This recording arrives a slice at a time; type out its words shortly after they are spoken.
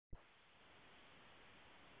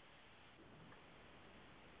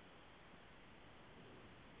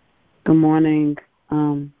Good morning.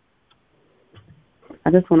 I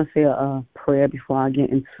just want to say a prayer before I get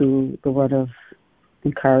into the word of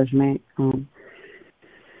encouragement.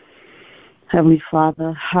 Heavenly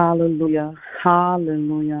Father, hallelujah,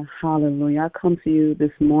 hallelujah, hallelujah. I come to you this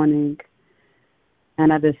morning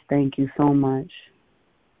and I just thank you so much.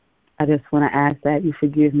 I just want to ask that you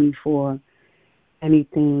forgive me for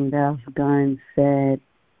anything that I've done, said,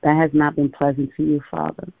 that has not been pleasant to you,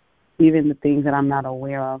 Father. Even the things that I'm not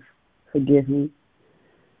aware of, forgive me.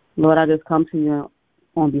 Lord, I just come to you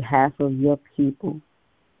on behalf of your people.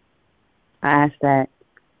 I ask that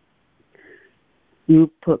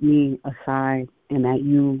you put me aside and that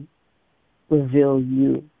you reveal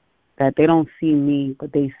you, that they don't see me,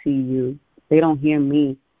 but they see you. They don't hear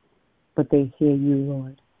me, but they hear you,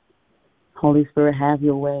 Lord. Holy Spirit, have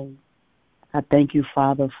your way. I thank you,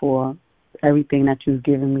 Father, for everything that you've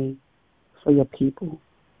given me for your people.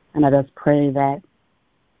 And I just pray that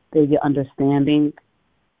they get understanding,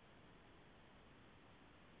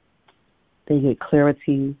 they get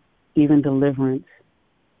clarity, even deliverance.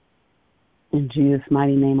 In Jesus'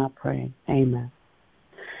 mighty name I pray. Amen.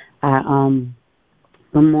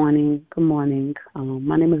 Good morning. Good morning.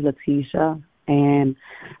 My name is Letitia, and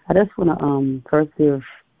I just want to first give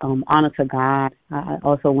honor to God. I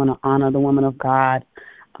also want to honor the woman of God,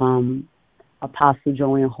 Apostle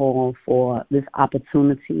Joanne Hall, for this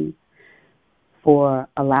opportunity, for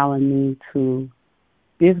allowing me to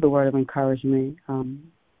give the word of encouragement.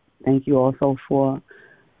 Thank you also for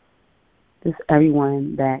just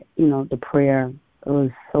everyone that, the prayer was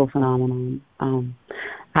so phenomenal.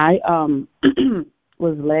 I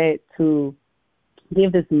was led to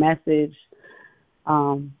give this message.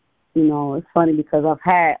 It's funny because I've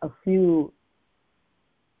had a few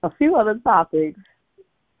other topics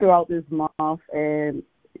throughout this month, and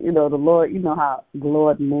the Lord, how the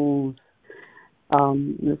Lord moves.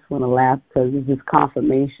 Just want to laugh because it's just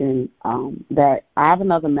confirmation that I have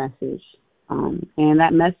another message, and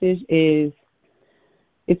that message is,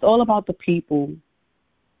 it's all about the people,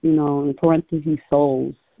 in parentheses,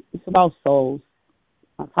 souls. It's about souls.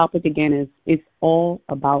 My topic again is, it's all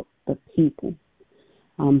about the people.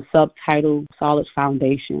 Subtitle, Solid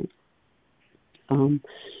Foundation.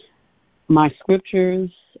 My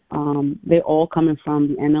scriptures, they're all coming from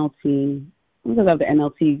the NLT. Because of the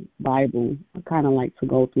NLT Bible, I kind of like to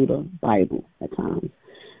go through the Bible at times.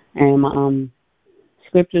 And my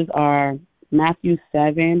scriptures are Matthew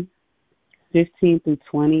 7:15 through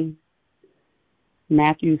 20,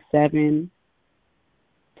 Matthew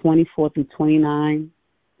 7:24 through 29,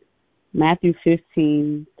 Matthew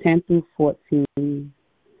 15:10 through 14,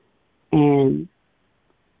 and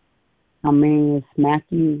our main is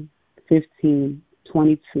Matthew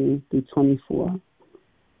 15:22 through 24.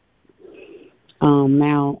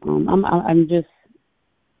 I'm just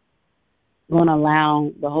going to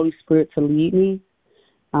allow the Holy Spirit to lead me.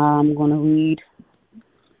 I'm going to read,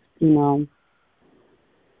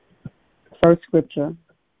 first scripture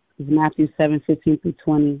is Matthew 7:15 through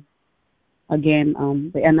 20. Again,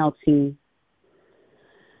 the NLT.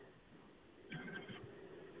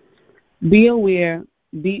 Beware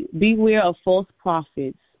of false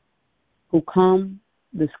prophets who come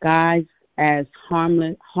disguised as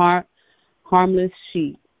harmless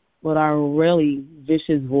sheep, but are really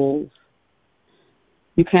vicious wolves.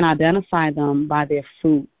 You can identify them by their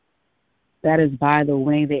fruit, that is, by the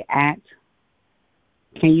way they act.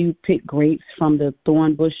 Can you pick grapes from the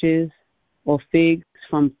thorn bushes or figs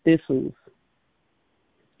from thistles?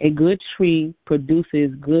 A good tree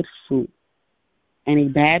produces good fruit, and a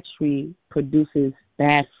bad tree produces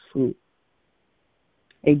bad fruit.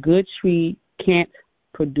 A good tree can't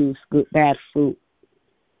produce bad fruit,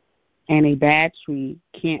 and a bad tree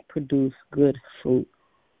can't produce good fruit.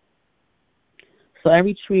 So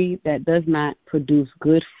every tree that does not produce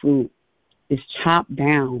good fruit is chopped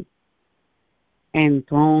down and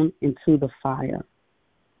thrown into the fire.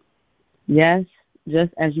 Yes,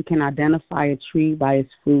 just as you can identify a tree by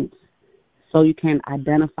its fruits, so you can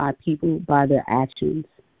identify people by their actions.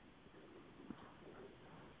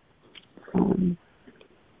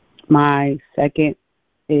 My second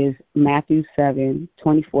is Matthew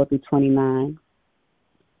 7:24 through 29,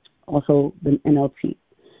 also the NLT.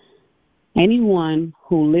 Anyone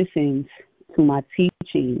who listens to my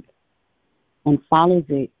teaching and follows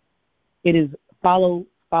it, it is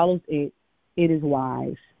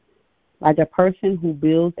wise, like a person who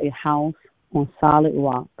builds a house on solid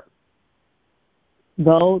rock.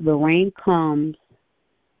 Though the rain comes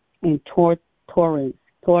in torrents,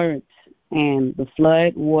 and the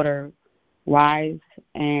flood water rise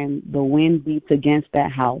and the wind beats against that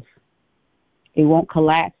house, it won't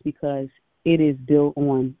collapse because it is built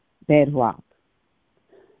on bedrock.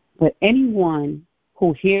 But anyone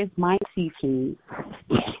who hears my teachings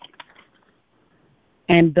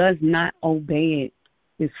and does not obey it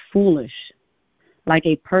is foolish, like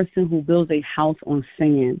a person who builds a house on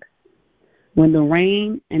sand. When the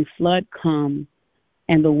rain and flood come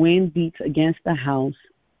and the wind beats against the house,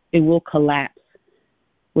 it will collapse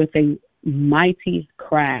with a mighty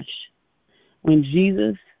crash. When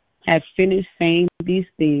Jesus had finished saying these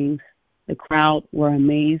things, the crowd were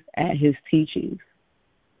amazed at his teachings.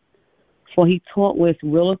 For he taught with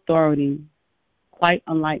real authority, quite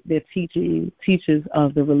unlike their teachers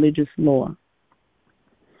of the religious law.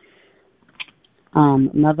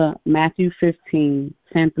 Another Matthew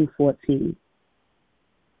 15:10-14.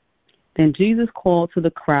 Then Jesus called to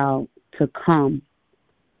the crowd to come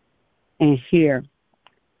and hear.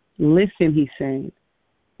 Listen, he said,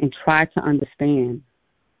 and try to understand.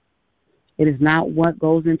 It is not what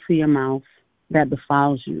goes into your mouth that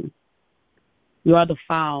defiles you. You are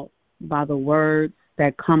defiled by the words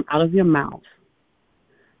that come out of your mouth.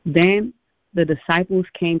 Then the disciples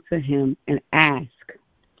came to him and asked,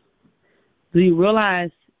 do you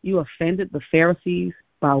realize you offended the Pharisees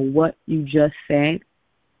by what you just said?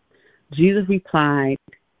 Jesus replied,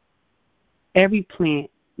 every plant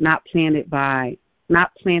not planted by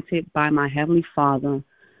my heavenly Father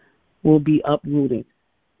will be uprooted.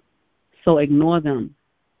 So ignore them.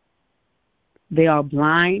 They are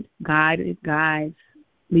blind guides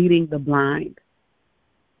leading the blind.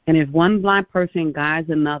 And if one blind person guides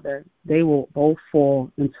another, they will both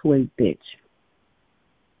fall into a ditch.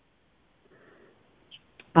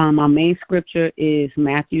 Our main scripture is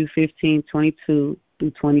Matthew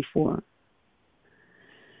 15:22-24.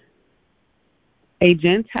 A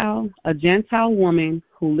Gentile woman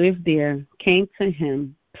who lived there came to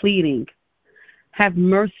him, pleading, have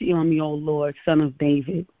mercy on me, O Lord, Son of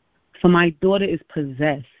David, for my daughter is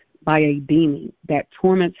possessed by a demon that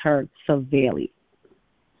torments her severely.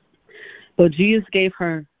 But Jesus gave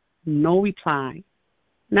her no reply,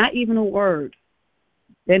 not even a word.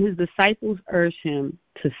 Then his disciples urged him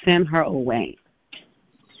to send her away.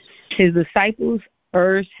 His disciples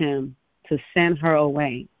urged him to send her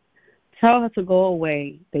away. Tell her to go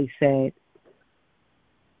away, they said.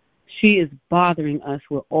 She is bothering us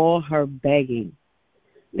with all her begging.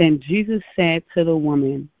 Then Jesus said to the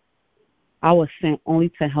woman, I was sent only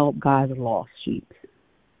to help God's lost sheep,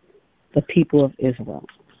 the people of Israel.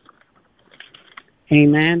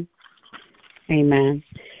 Amen. Amen.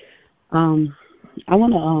 I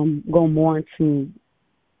want to go more into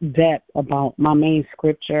depth about my main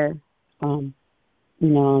scripture.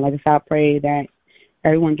 Like I said, I pray that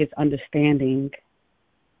everyone gets understanding.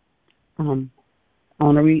 I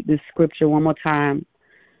want to read this scripture one more time.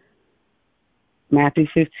 Matthew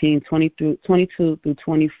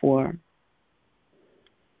 15:22-24.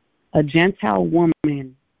 A Gentile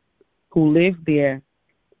woman who lived there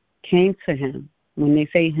came to him. When they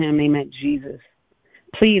say him, they meant Jesus,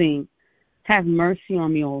 pleading, have mercy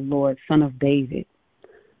on me, O Lord, Son of David,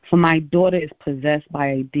 for my daughter is possessed by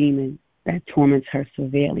a demon that torments her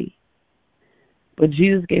severely. But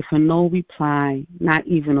Jesus gave her no reply, not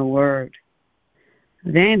even a word.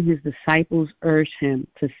 Then his disciples urged him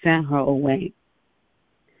to send her away.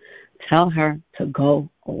 Tell her to go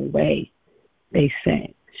away, they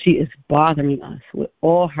said. She is bothering us with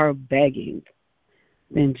all her begging.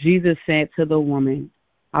 Then Jesus said to the woman,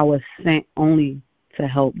 I was sent only to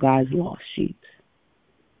help God's lost sheep,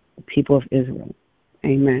 the people of Israel.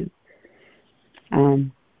 Amen.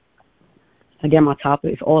 Again, my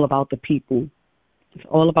topic is all about the people. It's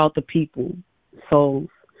all about the people. So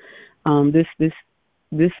this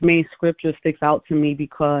main scripture sticks out to me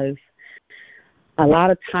because a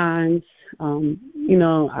lot of times,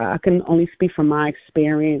 I can only speak from my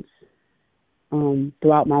experience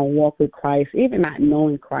throughout my walk with Christ, even not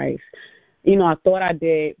knowing Christ. I thought I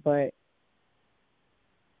did, but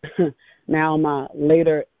now in my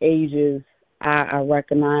later ages, I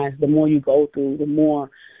recognize the more you go through, the more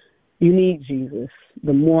you need Jesus.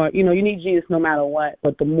 The more, you need Jesus no matter what,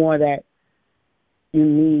 but the more that you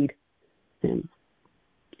need him.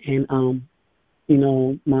 And,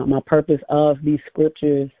 my purpose of these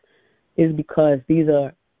scriptures is because these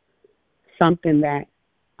are something that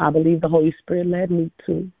I believe the Holy Spirit led me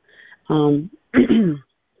to.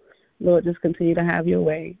 Lord, just continue to have your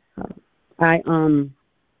way.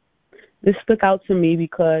 This stuck out to me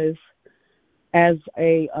because as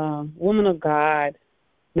a woman of God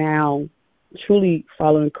now, truly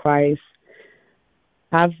following Christ,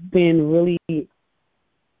 I've been really,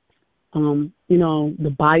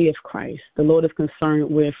 the body of Christ. The Lord is concerned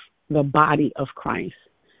with the body of Christ.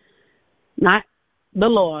 Not the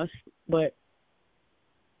lost, but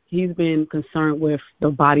he's been concerned with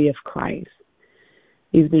the body of Christ.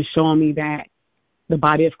 He's been showing me that the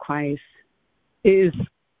body of Christ is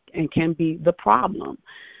and can be the problem,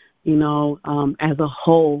 as a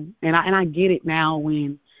whole. And I get it now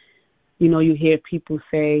when, you hear people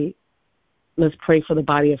say, let's pray for the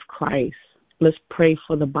body of Christ. Let's pray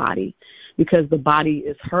for the body, because the body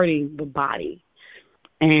is hurting the body.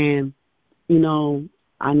 And,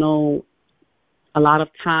 I know a lot of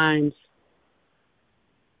times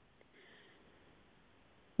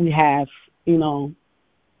we have,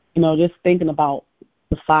 just thinking about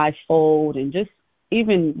the fivefold and just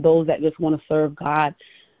even those that just want to serve God,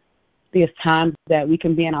 there's times that we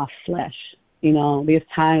can be in our flesh. There's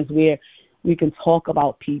times where we can talk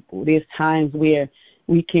about people. There's times where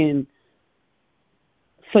we can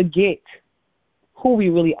forget who we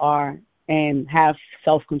really are and have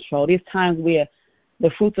self-control. There's times where the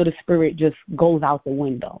fruits of the Spirit just goes out the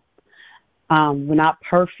window. We're not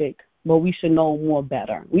perfect, but we should know more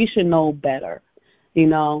better. We should know better,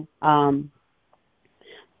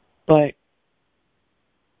 but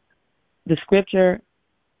the scripture,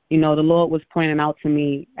 the Lord was pointing out to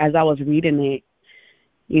me as I was reading it,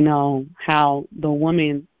 how the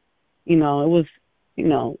woman, it was,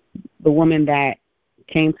 the woman that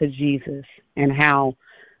came to Jesus and how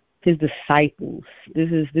his disciples, this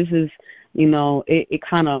is, it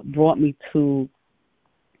kind of brought me to,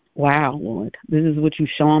 wow, Lord, this is what you're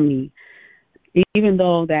showing me. Even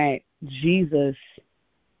though that Jesus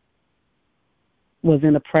was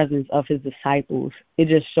in the presence of his disciples, it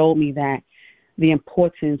just showed me that the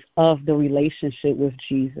importance of the relationship with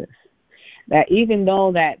Jesus. That even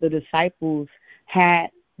though that the disciples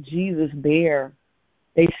had Jesus there,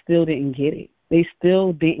 they still didn't get it. They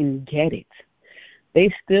still didn't get it.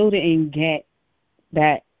 They still didn't get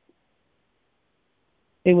that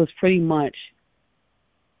it was pretty much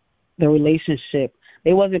the relationship.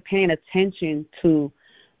 They wasn't paying attention to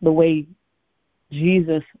the way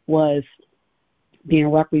Jesus was being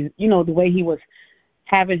represented, the way he was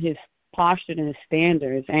having his posture and his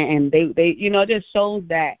standards. And they it just shows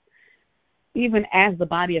that even as the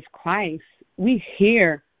body of Christ, we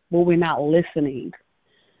hear, but we're not listening.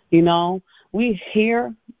 We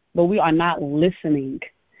hear, but we are not listening.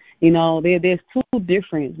 There's two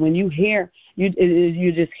difference. When you hear,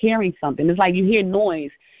 you're just hearing something. It's like you hear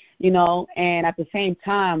noise, and at the same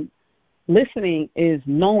time, listening is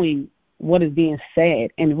knowing what is being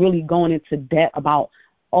said and really going into depth about,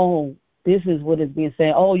 oh, this is what is being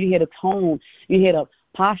said. Oh, you hear the tone, you hear the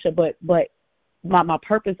posture, but my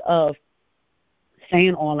purpose of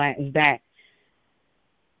saying all that is that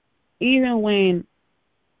even when,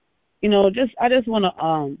 I just want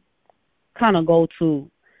to kind of go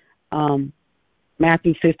to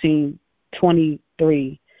Matthew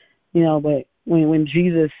 15:23, but when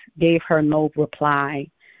Jesus gave her no reply,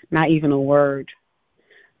 not even a word,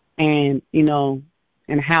 and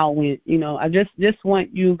and how when I just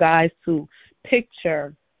want you guys to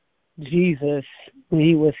picture Jesus when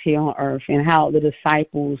he was here on earth and how the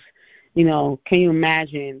disciples, can you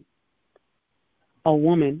imagine a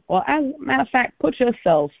woman, or as a matter of fact, put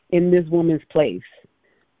yourself in this woman's place.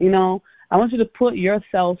 I want you to put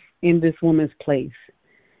yourself in this woman's place.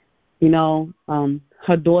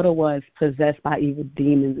 Her daughter was possessed by evil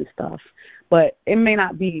demons and stuff. But it may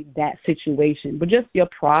not be that situation, but just your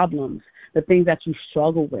problems, the things that you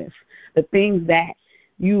struggle with, the things that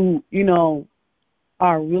you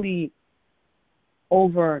are really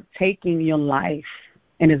overtaking your life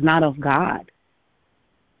and is not of God.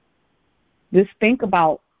 Just think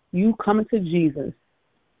about you coming to Jesus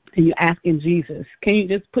and you asking Jesus, can you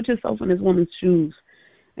just put yourself in this woman's shoes,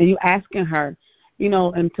 and you asking her,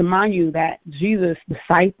 and to mind you that Jesus'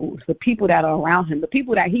 disciples, the people that are around him, the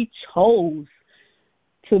people that he chose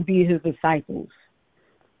to be his disciples,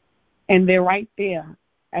 and they're right there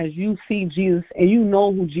as you see Jesus and you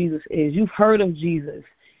know who Jesus is. You've heard of Jesus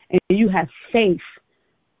and you have faith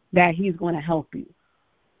that he's going to help you.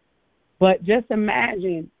 But just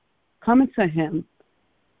imagine coming to him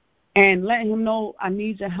and letting him know, I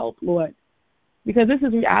need your help, Lord. Because this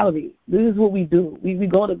is reality. This is what we do. We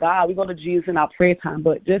go to God, we go to Jesus in our prayer time,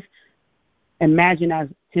 but just imagine as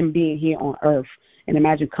him being here on earth, and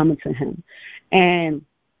imagine coming to him. And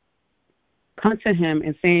come to him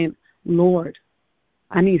and saying, Lord,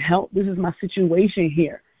 I need help. This is my situation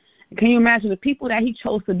here. And can you imagine the people that he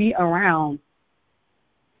chose to be around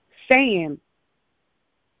saying,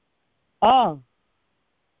 oh,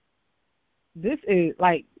 this is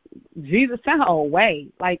like, Jesus, send her away.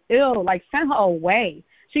 Like, ew, like, send her away.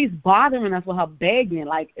 She's bothering us with her begging.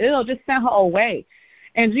 Like, ew, just send her away.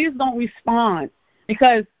 And Jesus don't respond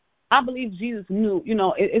because I believe Jesus knew,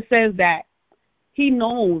 it says that he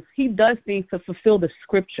knows he does things to fulfill the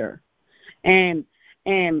scripture. And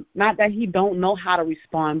not that he don't know how to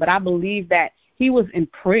respond, but I believe that he was in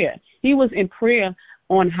prayer. He was in prayer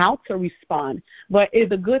on how to respond. But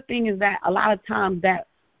the good thing is that a lot of times that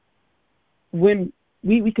when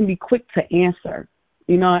we can be quick to answer,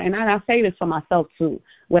 and I say this for myself too,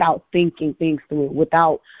 without thinking things through,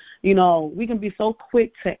 without, we can be so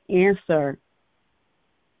quick to answer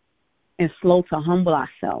and slow to humble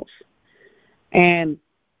ourselves. And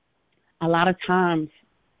a lot of times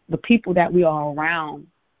the people that we are around,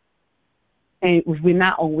 and if we're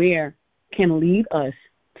not aware, can lead us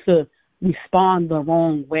to respond the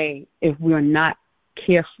wrong way if we're not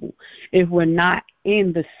careful, if we're not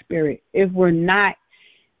in the spirit, if we're not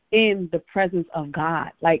in the presence of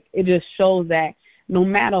God. Like, it just shows that no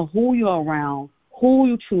matter who you're around, who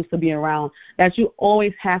you choose to be around, that you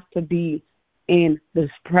always have to be in the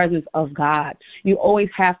presence of God. You always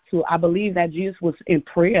have to. I believe that Jesus was in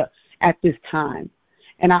prayer at this time.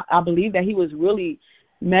 And I believe that he was really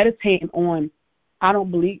meditating on, I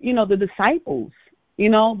don't believe, the disciples,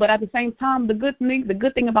 but at the same time, the good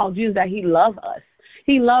thing about Jesus is that he loves us.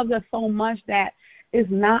 He loves us so much that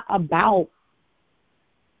it's not about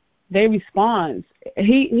their response.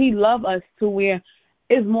 He loves us to where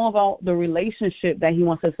it's more about the relationship that he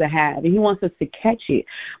wants us to have, and he wants us to catch it.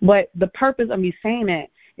 But the purpose of me saying that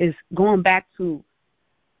is going back to,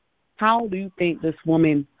 how do you think this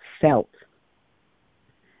woman felt?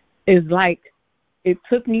 It's like, it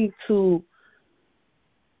took me to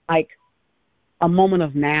like a moment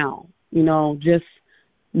of now, just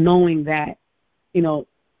knowing that,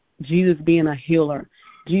 Jesus being a healer,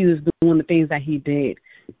 Jesus doing the things that he did,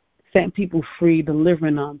 setting people free,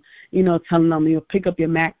 delivering them, telling them, pick up your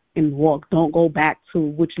mat and walk. Don't go back to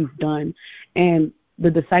what you've done. And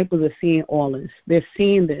the disciples are seeing all this. They're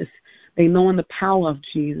seeing this. They knowing the power of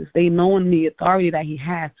Jesus. They knowing the authority that he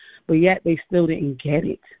has, but yet they still didn't get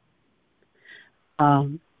it.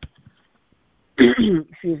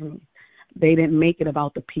 Excuse me. They didn't make it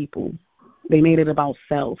about the people. They made it about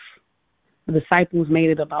self. The disciples made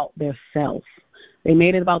it about their self. They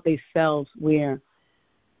made it about themselves, where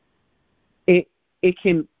it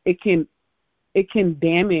can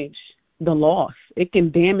damage the lost. It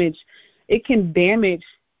can damage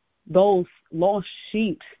those lost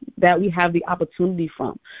sheep that we have the opportunity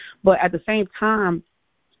from. But at the same time,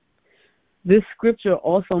 this scripture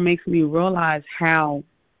also makes me realize how,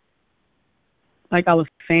 like I was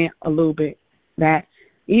saying a little bit, that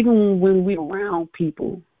even when we're around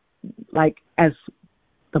people, like as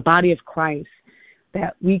the body of Christ,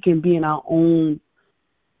 that we can be in our own,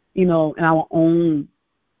 in our own,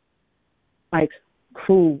 like,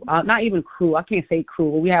 crew, not even crew, I can't say crew,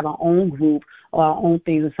 we have our own group or our own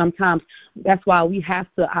things. And sometimes that's why we have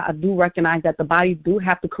to, I do recognize that the body do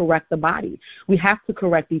have to correct the body. We have to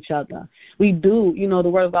correct each other. We do, the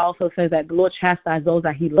word of God also says that the Lord chastises those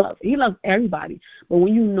that he loves. He loves everybody. But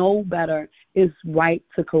when you know better, it's right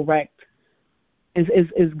to correct.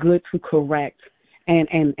 It's good to correct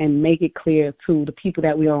and make it clear to the people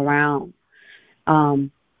that we are around.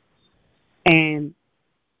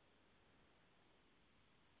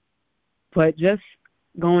 But just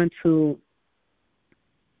going to,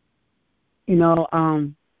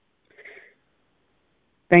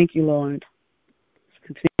 thank you, Lord.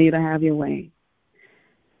 Continue to have your way.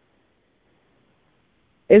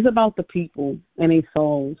 It's about the people and their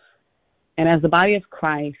souls. And as the body of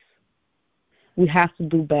Christ, we have to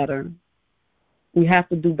do better. We have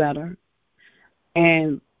to do better.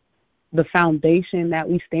 And the foundation that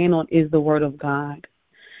we stand on is the Word of God.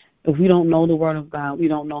 If we don't know the Word of God, we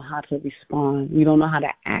don't know how to respond. We don't know how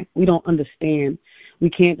to act. We don't understand. We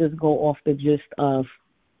can't just go off the gist of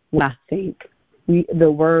what I think.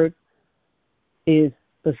 The Word is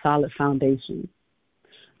the solid foundation.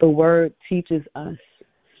 The Word teaches us.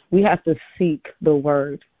 We have to seek the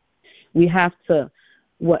Word. We have to,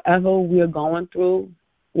 whatever we're going through,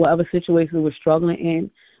 whatever situation we're struggling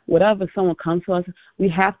in, whatever someone comes to us, we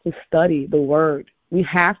have to study the Word. We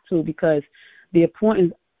have to, because the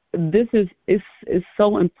importance, this is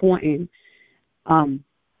so important.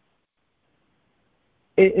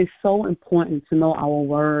 It is so important to know our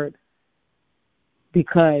Word,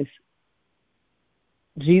 because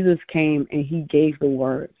Jesus came and he gave the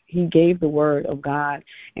Word. He gave the Word of God,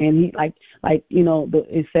 and he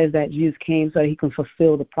it says that Jesus came so that he can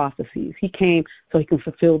fulfill the prophecies. He came so he can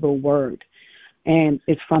fulfill the Word, and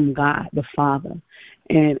it's from God the Father.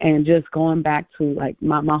 And just going back to, like,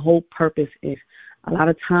 my whole purpose is, a lot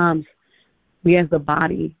of times we as the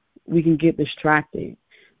body, we can get distracted.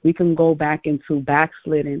 We can go back into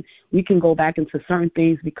backsliding. We can go back into certain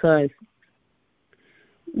things because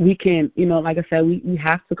we can, like I said, we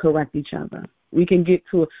have to correct each other. We can get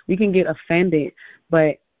offended,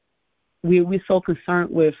 but we're so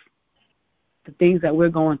concerned with the things that we're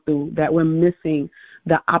going through that we're missing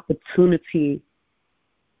the opportunity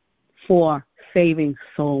for saving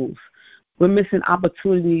souls. We're missing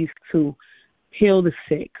opportunities to heal the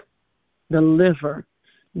sick, deliver,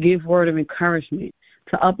 give word of encouragement,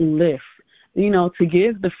 to uplift, to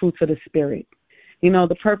give the fruits of the Spirit.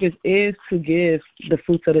 The purpose is to give the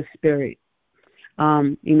fruits of the Spirit,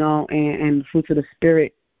 and the fruits of the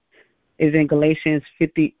Spirit is in Galatians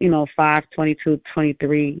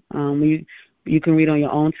 5:22-23. You can read on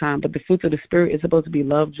your own time, but the fruits of the Spirit is supposed to be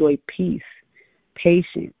love, joy, peace,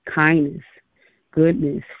 patience, kindness,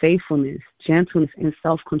 goodness, faithfulness, gentleness, and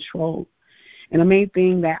self-control. And the main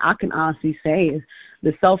thing that I can honestly say is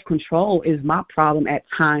the self-control is my problem at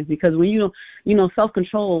times, because when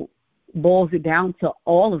self-control boils it down to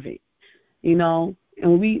all of it, and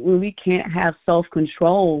when we can't have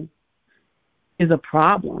self-control is a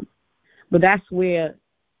problem. But that's where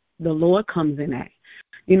the Lord comes in at.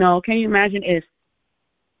 Can you imagine if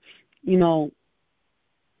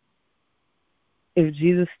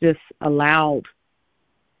Jesus just allowed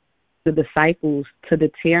the disciples to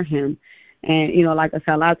deter him? And, like I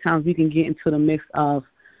said, a lot of times we can get into the mix of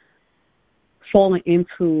falling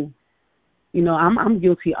into, I'm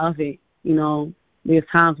guilty of it. There's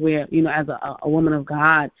times where, as a woman of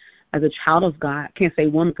God, as a child of God, I can't say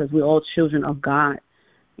woman because we're all children of God.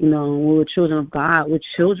 When we're children of God, we're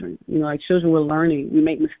children. Like children, we're learning. We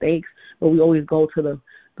make mistakes, but we always go to the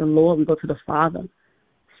Lord. We go to the Father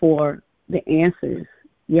for the answers.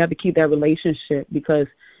 We have to keep that relationship because,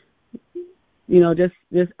 just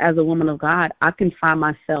as a woman of God, I can find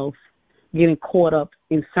myself getting caught up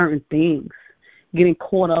in certain things, getting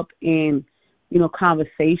caught up in,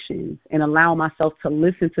 conversations, and allowing myself to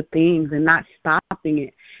listen to things and not stopping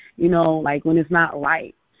it, like when it's not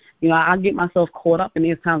right. I get myself caught up, and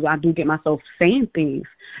there's times where I do get myself saying things.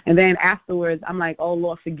 And then afterwards, I'm like, oh,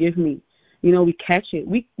 Lord, forgive me. We catch it.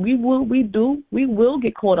 We will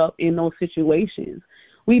get caught up in those situations.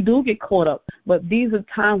 We do get caught up. But these are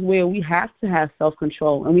times where we have to have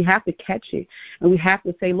self-control, and we have to catch it. And we have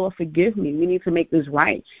to say, Lord, forgive me. We need to make this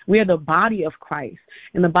right. We are the body of Christ,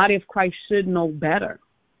 and the body of Christ should know better.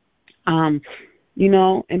 And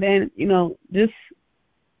then, just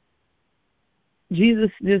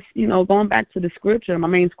Jesus, just, going back to the scripture, my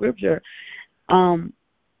main scripture,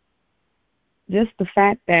 just the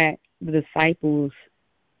fact that the disciples,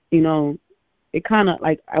 it kind of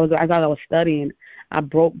like as I was studying, I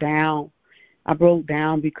broke down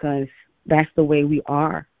because that's the way we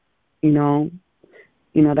are,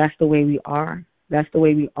 that's the way we are. That's the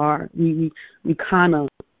way we are. We kind of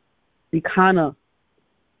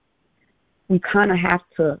have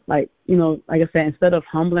to, like I said, instead of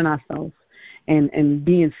humbling ourselves and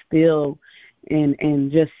being still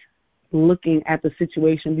and just looking at the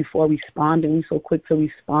situation before responding. We so quick to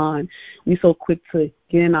respond. We so quick to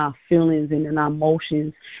get in our feelings and in our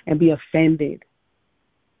emotions and be offended.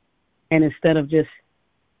 And instead of just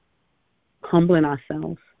humbling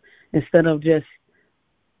ourselves, instead of just,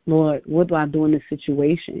 Lord, what do I do in this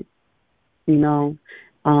situation? But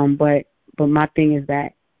my thing is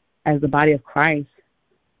that as the body of Christ,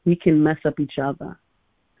 we can mess up each other.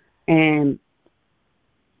 And,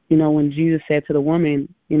 when Jesus said to the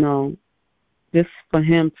woman, just for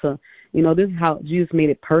him to, this is how Jesus made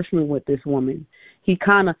it personal with this woman. He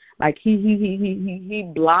kind of like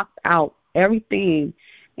he blocked out everything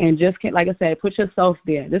and just can't, like I said, put yourself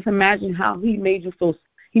there. Just imagine how he made you feel.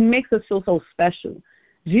 He makes us feel so special.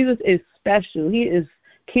 Jesus is special. He is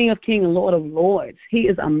King of Kings and Lord of Lords. He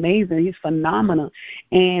is amazing. He's phenomenal.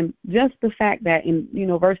 And just the fact that in,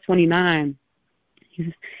 verse 29,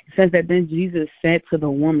 it says that then Jesus said to the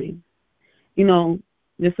woman,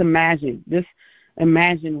 just imagine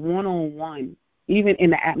one-on-one, even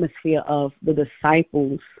in the atmosphere of the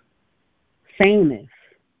disciples saying this.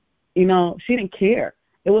 She didn't care.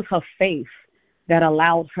 It was her faith that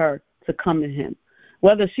allowed her to come to him.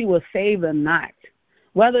 Whether she was saved or not,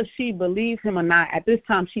 whether she believed him or not, at this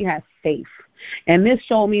time she has faith. And this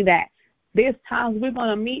showed me that there's times we're going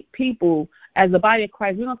to meet people as the body of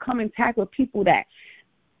Christ. We're going to come and tackle people that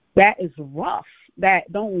is rough,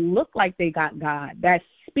 that don't look like they got God, that's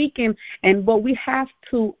speaking. But we have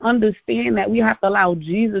to understand that we have to allow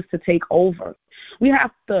Jesus to take over. We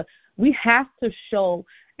have to show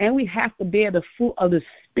and we have to bear the fruit of the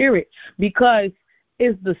Spirit, because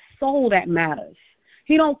it's the soul that matters.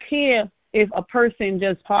 He don't care if a person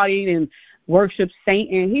just partied and worships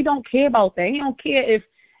Satan. He don't care about that. He don't care if,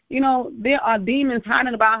 there are demons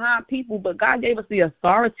hiding behind people, but God gave us the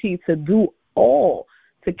authority to do all,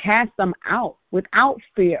 to cast them out without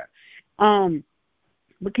fear.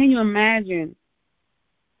 But can you imagine?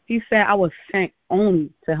 He said, I was sent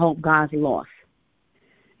only to help God's lost.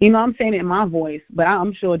 I'm saying it in my voice, but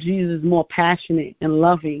I'm sure Jesus is more passionate and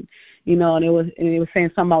loving, and it was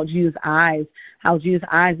saying something about Jesus' eyes, how Jesus'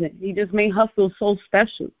 eyes, he just made her feel so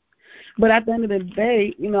special. But at the end of the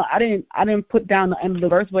day, I didn't put down the end of the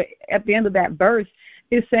verse, but at the end of that verse,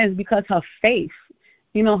 it says because her faith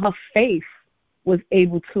was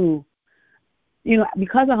able to,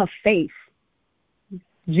 because of her faith,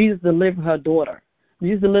 Jesus delivered her daughter.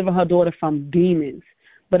 Jesus delivered her daughter from demons,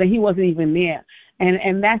 but he wasn't even there.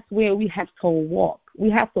 And that's where we have to walk. We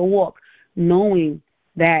have to walk knowing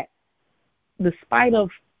that despite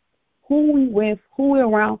of who we with, who we're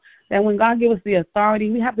around, that when God gives us the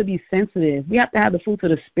authority, we have to be sensitive. We have to have the fruits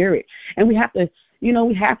of the Spirit. And we have to, we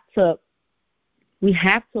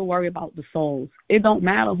have to worry about the souls. It don't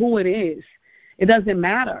matter who it is. It doesn't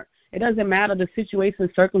matter. It doesn't matter the situation,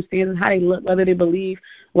 circumstances, how they look, whether they believe,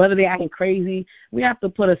 whether they're acting crazy. We have to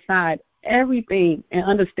put aside everything and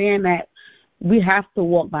understand that we have to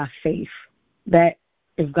walk by faith, that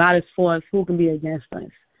if God is for us, who can be against us?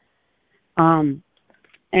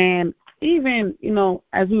 And even,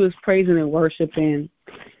 as we was praising and worshiping,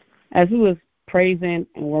 I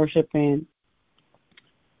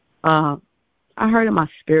heard in my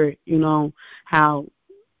spirit, how,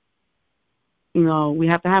 we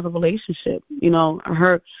have to have a relationship. I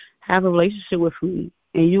heard, have a relationship with me,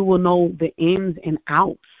 and you will know the ins and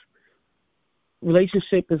outs.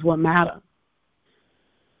 Relationship is what matters,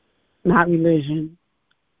 not religion,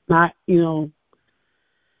 not,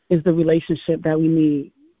 is the relationship that we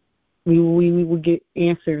need. We will get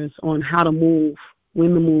answers on how to move,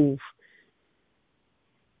 when to move.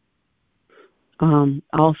 I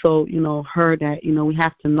also, heard that, we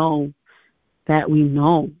have to know that we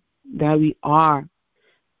are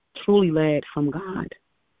truly led from God,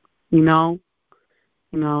 and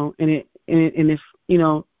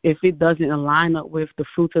if it doesn't align up with the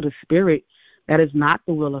fruits of the Spirit, that is not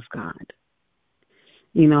the will of God.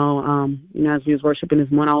 As we was worshiping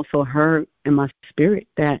this morning, I also heard in my spirit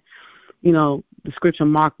that, the scripture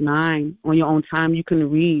Mark 9, on your own time, you can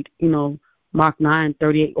read, Mark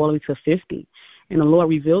 9:38 all the way to 50. And the Lord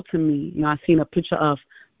revealed to me, I seen a picture of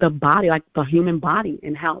the body, like the human body,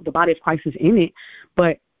 and how the body of Christ is in it.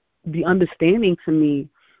 But the understanding to me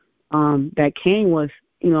that came was,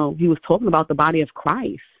 he was talking about the body of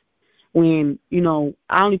Christ. When,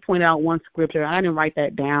 I only pointed out one scripture. I didn't write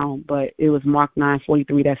that down, but it was Mark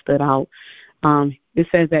 9:43 that stood out. It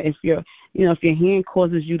says that if your hand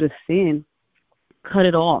causes you to sin, cut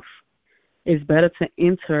it off. It's better to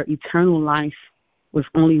enter eternal life with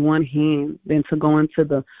only one hand than to go into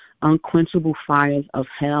the unquenchable fires of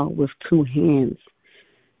hell with two hands.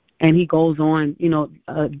 And he goes on,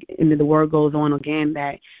 and the word goes on again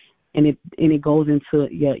that, and it goes into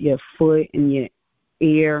your foot and your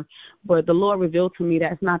ear. But the Lord revealed to me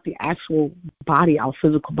that's not the actual body, our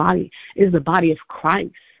physical body. It's the body of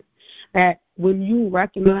Christ. That when you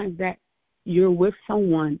recognize that you're with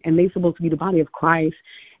someone and they're supposed to be the body of Christ,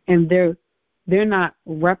 and they're not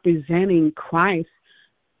representing Christ,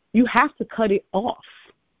 you have to cut it off.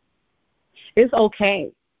 It's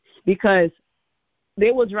okay, because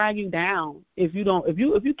they will drag you down if you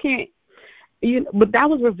can't. But that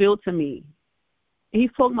was revealed to me.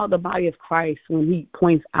 He's talking about the body of Christ when he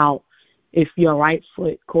points out if your right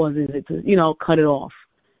foot causes it to, cut it off.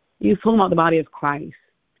 He's talking about the body of Christ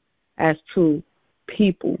as to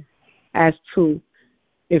people, as to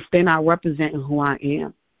if they're not representing who I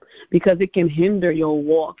am, because it can hinder your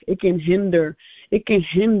walk. It can hinder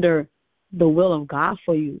the will of God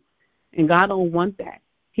for you, and God don't want that.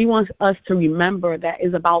 He wants us to remember that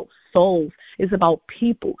it's about souls. It's about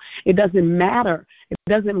people. It doesn't matter. It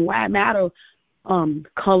doesn't matter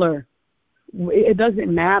color. It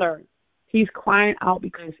doesn't matter. He's crying out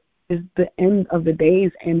because it's the end of the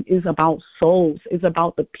days, and it's about souls. It's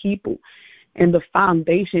about the people, and the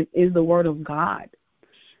foundation is the Word of God.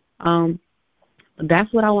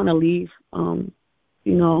 That's what I want to leave,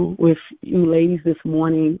 with you ladies this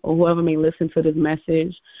morning, or whoever may listen to this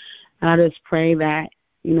message. And I just pray that,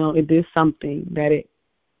 it did something, that it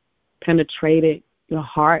penetrated your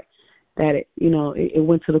heart, that it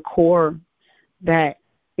went to the core, that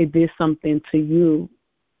it did something to you.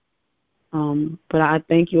 But I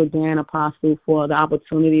thank you again, Apostle, for the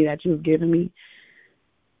opportunity that you've given me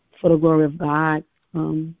for the glory of God.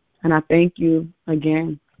 And I thank you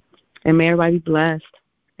again. And may everybody be blessed.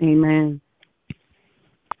 Amen.